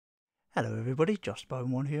Hello everybody,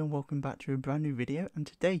 𝘎𝙈𝙈𝙈𝙀𝙎 here and welcome back to a brand new video, and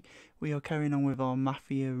today we are carrying on with our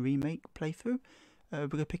Mafia remake playthrough. We're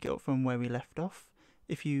going to pick it up from where we left off.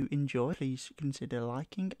 If you enjoy, please consider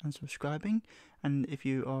liking and subscribing, and if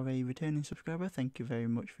you are a returning subscriber, thank you very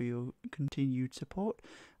much for your continued support,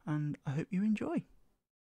 and I hope you enjoy.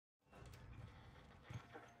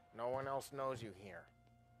 No one else knows you here,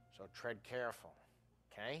 so tread careful,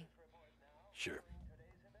 okay? Sure.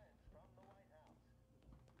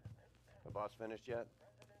 The boss finished yet?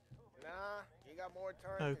 Nah, you got more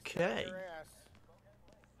time Okay. to your ass.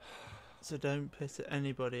 So don't piss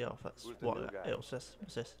anybody off, that's Who's the what new guy? it says.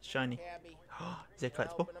 What's this? Shiny. Cabby, Is it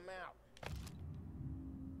collectible? helping him out.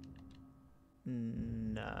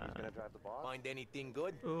 No. He's gonna drive the boss? Find anything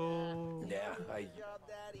good? Oh. Yeah, Good job,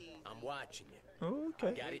 Daddy. I'm watching you.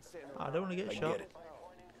 Okay. Got it? I don't want to get I shot. get it.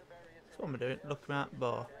 That's what I'm doing. Look at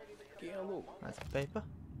bar. 𝘾𝙊𝙈𝙈𝙀𝙀 That's the paper.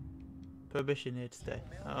 Prohibition here to stay.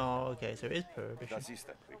 Oh, okay, so it is prohibition.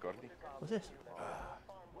 Ricordi? What's this?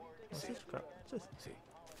 What's this crap? What's this? See.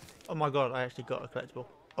 Oh my god, I actually got a collectible.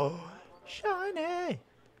 Oh, shiny!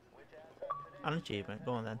 An achievement.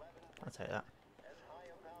 Go on then. I'll take that.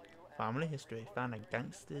 Family history. Found a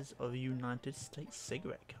Gangsters of United States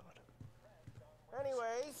cigarette card.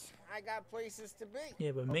 Anyways, I got places to be.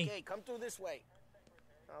 Yeah, but me. Okay, come through this way.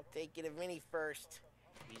 I'll take you to Vinny first.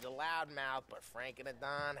 He's a loudmouth, but Frank and the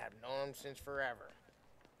Don have known him since forever.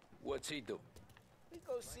 What's he do? We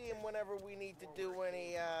go see him whenever we need to do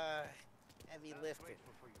any, heavy lifting.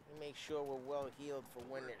 We make sure we're well healed for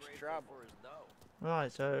when there's trouble. Right,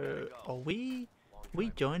 so are we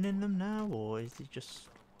joining them now, or is it just...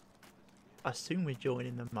 I assume we're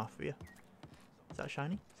joining the Mafia. Is that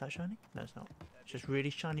shiny? Is that shiny? No, it's not. It's just really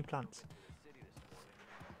shiny plants.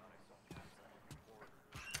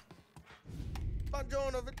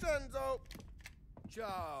 Buongiorno, Vincenzo.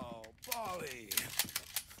 Ciao, Polly.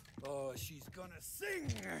 Oh, she's gonna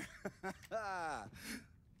sing.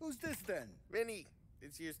 Who's this then? Vinny,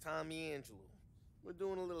 this here's 𝘾𝙈𝙈𝙈𝙀𝙈. We're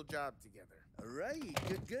doing a little job together. All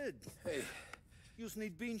right, good. Hey, you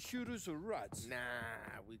need bean shooters or rods? Nah,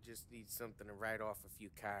 we just need something to write off a few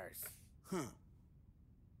cars. Huh.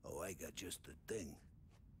 Oh, I got just the thing.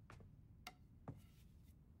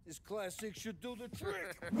 This classic should do the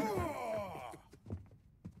trick. Oh!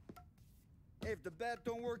 Hey, if the bat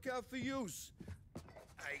don't work out for yous,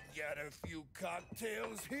 I got a few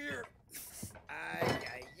cocktails here. Ay.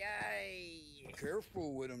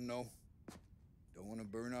 Careful with them, though. Don't want to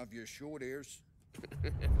burn off your short hairs.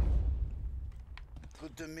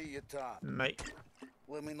 Good to meet you, Tom. Mate,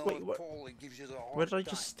 Let me know Wait, if what? Paulie gives you the hard where did I time.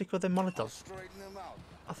 just stick all the I'll Molotovs? straighten him out.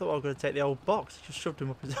 I thought I was going to take the old box. Just shoved him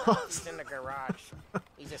up his ass. He's in the garage.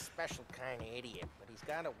 He's a special kind of idiot, but he's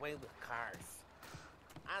got a way with cars.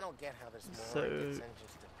 I don't get how this moron gets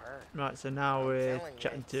engines to burn. Right, so now I'm we're telling you,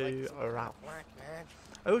 chatting it's like to some kind of Ralph. black magic.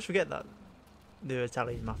 I always forget that. The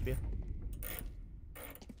Italian Mafia.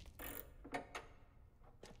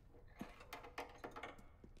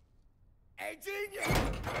 Hey, genius!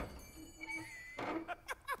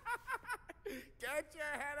 Get your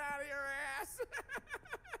head out of your ass!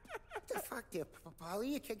 What the fuck there, Polly?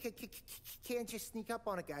 You can't just sneak up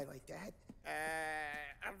on a guy like that.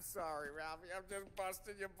 I'm sorry, Ralphie. I'm just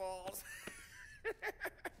busting your balls.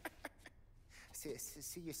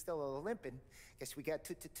 See, you're still limping. Guess we got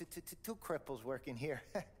two cripples working here.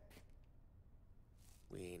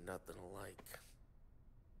 We ain't nothing alike.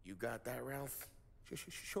 You got that, Ralph?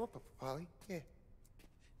 Sure, Polly. Yeah.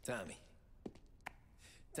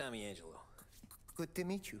 𝘾𝙈𝙈𝙈𝙀𝙈. Good to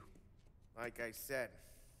meet you. Like I said,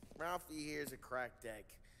 Ralphie here's a cracked egg.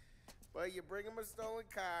 But you bring him a stolen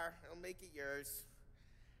car, he'll make it yours.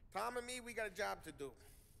 Tom and me, we got a job to do.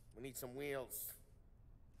 We need some wheels.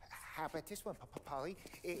 How about this one, Polly?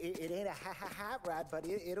 It ain't a hot rod, but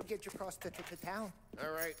it'll get you across to town.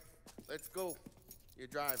 All right, let's go. You're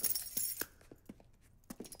driving.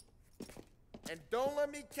 And don't let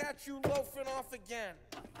me catch you loafing off again.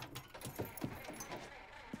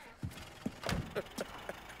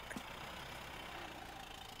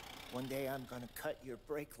 One day I'm gonna cut your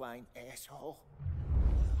brake line, asshole.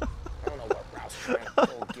 I don't know what Ralph's trying to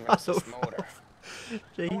pull, giving us this motor. I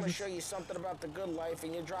want to Jesus, show you something about the good life,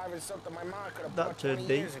 and you're driving something my mom could have that bought turned 20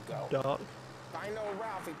 deep, years ago. dark. I know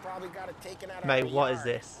Ralph, he probably got it taken out of Mate, her what is yard.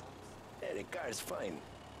 this? Hey, the car's fine.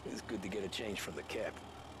 It's good to get a change from the cab.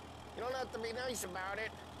 You don't have to be nice about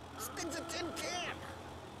it. This thing's a tin can.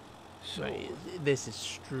 So, Mate, this is is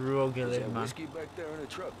struggling, that man. whiskey back there in the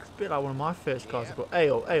truck? It's a bit like one of my first cars. Yeah. I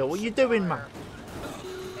got. Ayo, what you doing, man?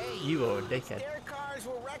 Hey, You are a dickhead. their cars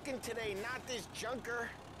were wrecking today, not this junker.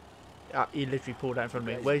 He literally pulled out in front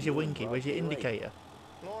of me. Where's your winky? Where's your indicator?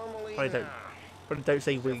 Normally, I don't. But don't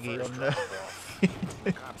say wiggy on there.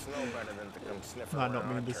 Cops know better than to come sniffing Might not around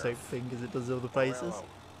mean our the same turf. thing as it does other places.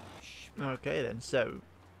 Okay then, so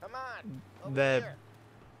Come on, over they're here.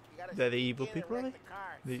 You gotta they're the sneak evil in and people, are wreck they? the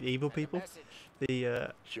cars. The evil And a people? message.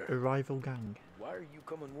 The Sure. rival gang. Why are you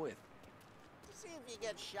coming with? To see if you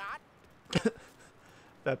get shot.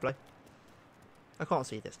 Fair play. I can't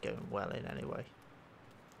see this going well in any way.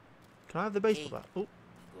 Can I have the baseball bat? Oh,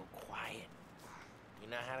 Go quiet. You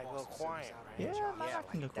know how to go quiet, right? yeah, man, I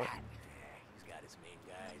can go quiet. He's got his main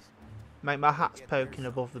guys. Mate, my hat's poking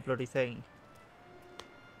above the bloody thing.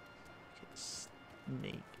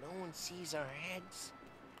 Sneak. No one sees our heads.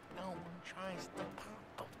 No one tries to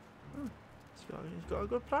pop them. He's got a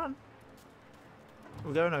good plan.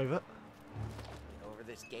 We're going over. Over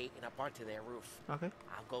this gate and up onto their roof. Okay.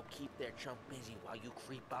 I'll go keep their chump busy while you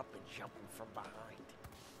creep up and jump him from behind.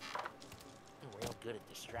 I'm real good at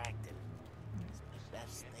distracting. It's the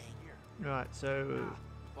best thing. Right, so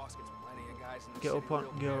Boss gets plenty of guys in the get city up on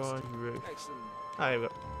real garage pissed. roof. Makes them Oh, here we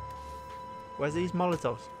go. Where's these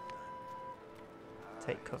Molotovs?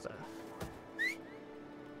 Take cover.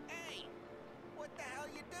 Hey, what the hell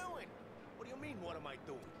you doing? What do you mean, what am I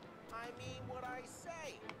doing? I mean what I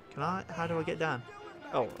say. Can I? How do I get down?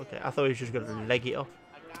 Oh, okay. I thought he was just going to leg it off.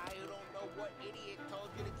 A guy who don't know what idiot told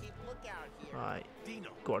you to keep lookout here. Right. Dino.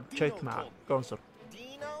 Go on, choke him out. Go on, son.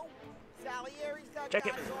 Dino? Salieri's got Check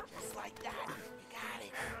it. guys on just like that. You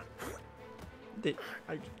got it.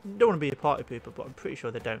 I don't want to be a party pooper, but I'm pretty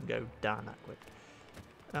sure they don't go down that quick.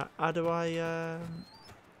 How do I,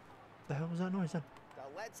 the hell was that noise then? So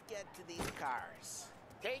let's get to these cars.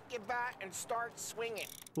 Take your bat and start swinging.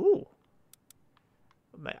 Ooh.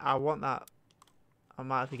 Mate, I want that. I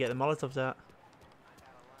might have to get the Molotovs out.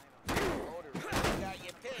 Motor really got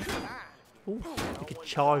you pissed, huh? Ooh, No we could one's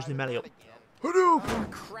charge the driving melee that up. again. Oh,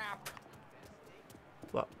 crap.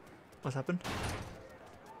 What? What's happened?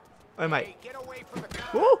 Oh, mate. Hey, get away from the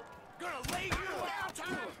car. Woo! Gonna lay you out,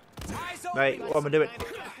 huh? Eyes Mate, open. what am I doing?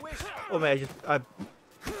 Wish. Oh, mate, I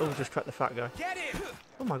just cracked the fat guy. Get in.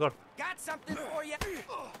 Oh my god. Got something for you.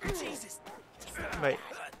 Jesus. Mate,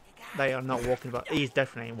 they are not walking back. He's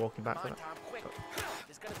definitely ain't walking back. Come on, For Tom, quick.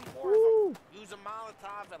 There's gonna be that. more of Woo! them. Use a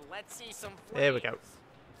Molotov and let's see some flames. There we go.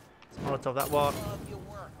 Molotov that one. Love your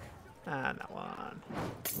work. And that one.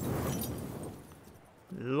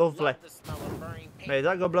 Lovely. Love the smell of burning paint. Mate, is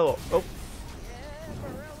that gonna blow up? Oh. Yeah,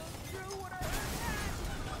 Morella's true with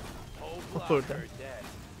her. Whole Oh, block damn. heard that.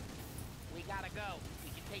 We gotta go. We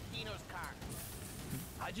can take Dino's car.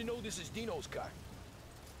 How'd you know this is Dino's car?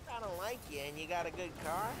 I don't like you and you got a good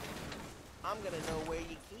car. I'm gonna know where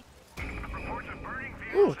you keep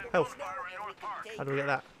it. Ooh, health. And we can take How do we get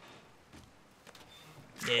that?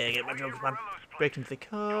 Yeah, get my drugs, man. Break into the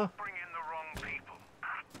car.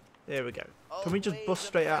 There we go. Can we just bust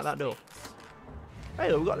straight out that door? Hey,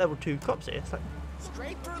 look, we've got level 2 cops here. It's like,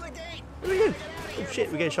 straight through the gate. here we go. Oh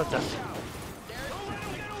shit, we're getting shot at.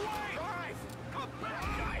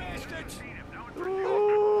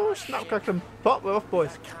 Oh, snap, crackle, and pop. We're off,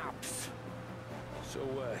 boys. Cops. So,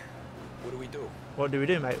 what do we do? What do we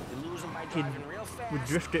do, mate? You lose them by driving real fast. We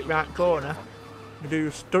drift it round corner. We do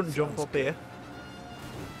a stunt jump up here.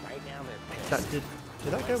 Right now they're pissed. That did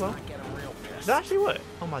that go well? Let's not get 'em real pissed. Did that actually work?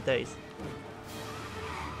 Oh my days.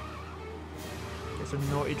 Get some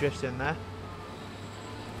naughty drifts in there.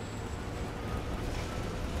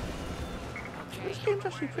 This game's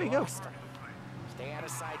actually pretty good. Stay out of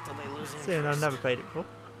sight till they lose Seeing I've interest. never played it before.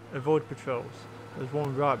 Avoid patrols. There's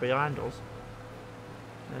one right behind us.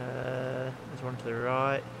 There's one to the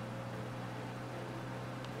right.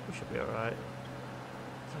 We should be alright.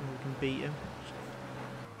 So we can beat him.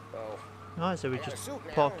 Oh. Alright, so we I got a just suit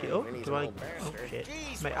now, park it and up. Vinny's Do a I? little Oh bastard. shit.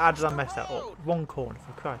 Jeez, Mate, how did I watch mess the that up? road. One corner,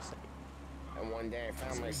 for Christ's sake. And one day I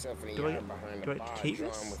found myself in a Do I yard get- behind do I a get to bar keep drawn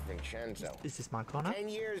this? with Vincenzo. Is this my car now? 10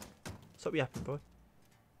 years. Stop yapping, boy.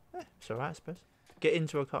 Eh, it's alright, I suppose. Get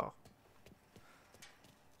into a car.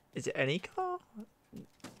 Is it any car?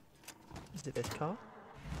 Is it this car?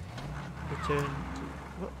 Return to...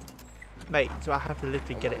 What? Mate, so I have to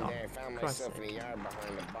literally get it One on. day I found Christ's myself in sake. a yard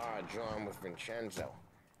behind a bar drawn with Vincenzo.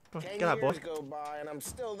 Come on, 10 get out, boy. years go by and I'm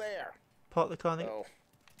still there. Park the car. So,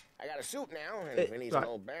 I got a suit now, and Eh, Vinny's right. an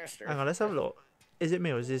old bastard. Hang on, let's have a look. Is it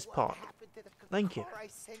me or is this part? Thank you. I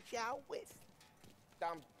sent you out with.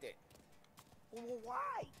 Dumped it. Well,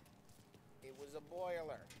 why? It was a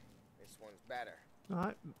boiler. This one's better.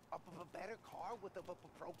 Alright, A better car with a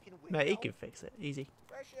broken window. mate, he can fix it. Easy.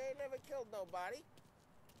 Fresh air never killed nobody.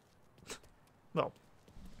 Well,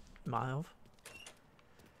 might have.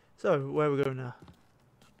 So, where are we going now?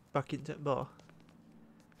 Back into the bar.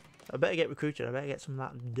 I better get recruited. I better get some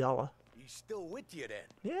of that dollar. He's still with you then.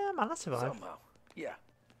 Yeah, man, I survived. Somehow. Yeah.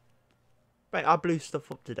 Right, I blew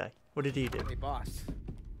stuff up today. What did he do? Hey, boss.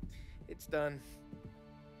 It's done.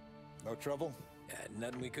 No trouble? Yeah,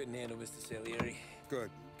 nothing we couldn't handle, Mr. Salieri. Good,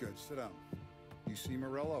 good. Sit down. You see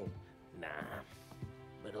Morello? Nah.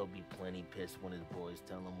 But he'll be plenty pissed when his boys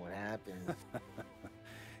tell him what happened.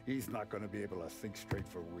 He's not going to be able to think straight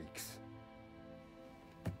for weeks.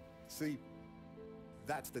 See,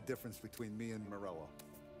 that's the difference between me and Morello.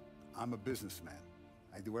 I'm a businessman.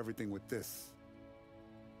 I do everything with this.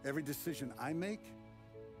 Every decision I make,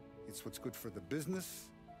 it's what's good for the business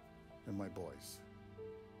and my boys.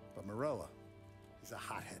 But Morello, he's a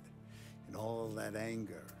hothead. And all that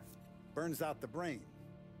anger burns out the brain.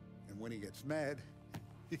 And when he gets mad,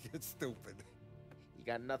 he gets stupid. You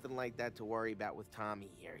got nothing like that to worry about with Tommy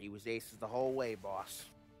here. He was aces the whole way, boss.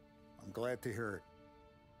 I'm glad to hear it.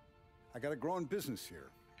 I got a growing business here.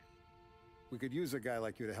 We could use a guy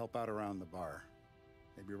like you to help out around the bar.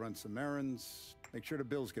 Maybe run some errands, make sure the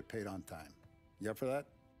bills get paid on time. You up for that?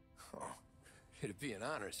 Oh, it'd be an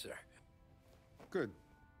honor, sir. Good.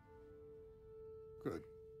 Good.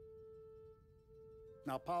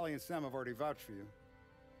 Now, Polly and Sam have already vouched for you.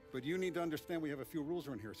 But you need to understand we have a few rules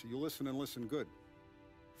around here, so you listen and listen good.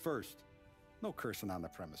 First, no cursing on the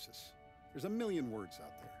premises. There's a million words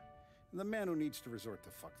out there. And the man who needs to resort to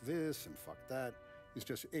fuck this and fuck that is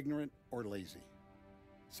just ignorant or lazy.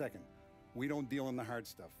 Second, we don't deal in the hard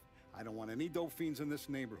stuff. I don't want any dope fiends in this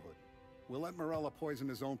neighborhood. We'll let Morello poison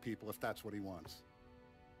his own people if that's what he wants.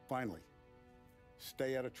 Finally,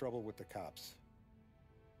 stay out of trouble with the cops.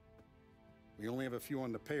 We only have a few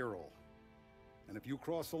on the payroll. And if you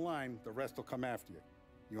cross the line, the rest will come after you.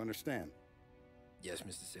 You understand? Yes,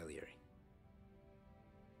 Mr. Salieri.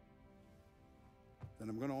 Then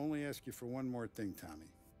I'm going to only ask you for one more thing, Tommy.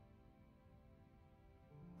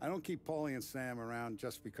 I don't keep Paulie and Sam around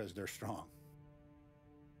just because they're strong.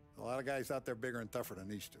 A lot of guys out there bigger and tougher than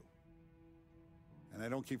these two. And I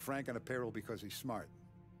don't keep Frank on the payroll because he's smart.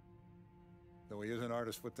 Though he is an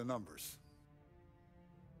artist with the numbers.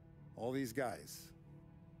 All these guys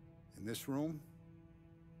in this room,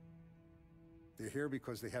 they're here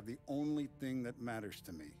because they have the only thing that matters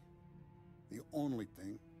to me. The only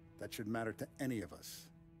thing that should matter to any of us.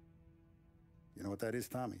 You know what that is,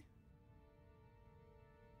 Tommy?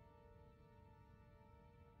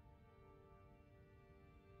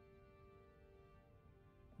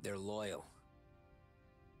 They're loyal.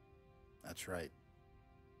 That's right.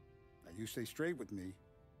 Now you stay straight with me,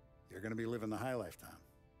 you're gonna be living the high life, Tom.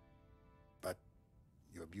 But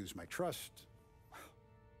you abuse my trust.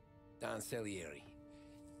 Don Salieri,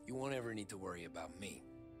 you won't ever need to worry about me.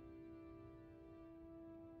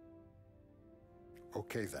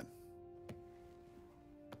 Okay, then.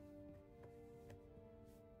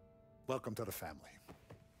 Welcome to the family.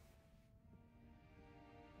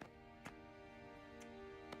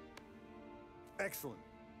 Excellent.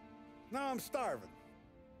 Now I'm starving.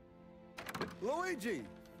 Luigi,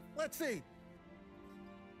 let's eat.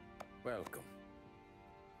 Welcome.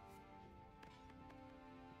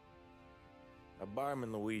 A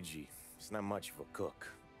barman Luigi is not much of a cook.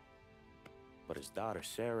 But his daughter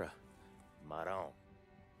Sarah, Maron.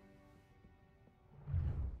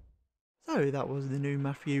 So that was the new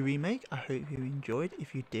Mafia remake. I hope you enjoyed.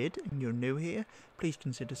 If you did and you're new here, please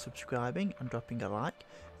consider subscribing and dropping a like.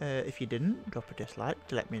 If you didn't, drop a dislike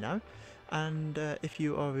to let me know. And if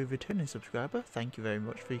you are a returning subscriber, thank you very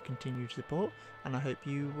much for your continued support, and I hope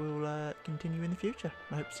you will continue in the future.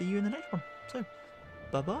 I hope to see you in the next one. So,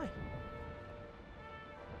 bye bye.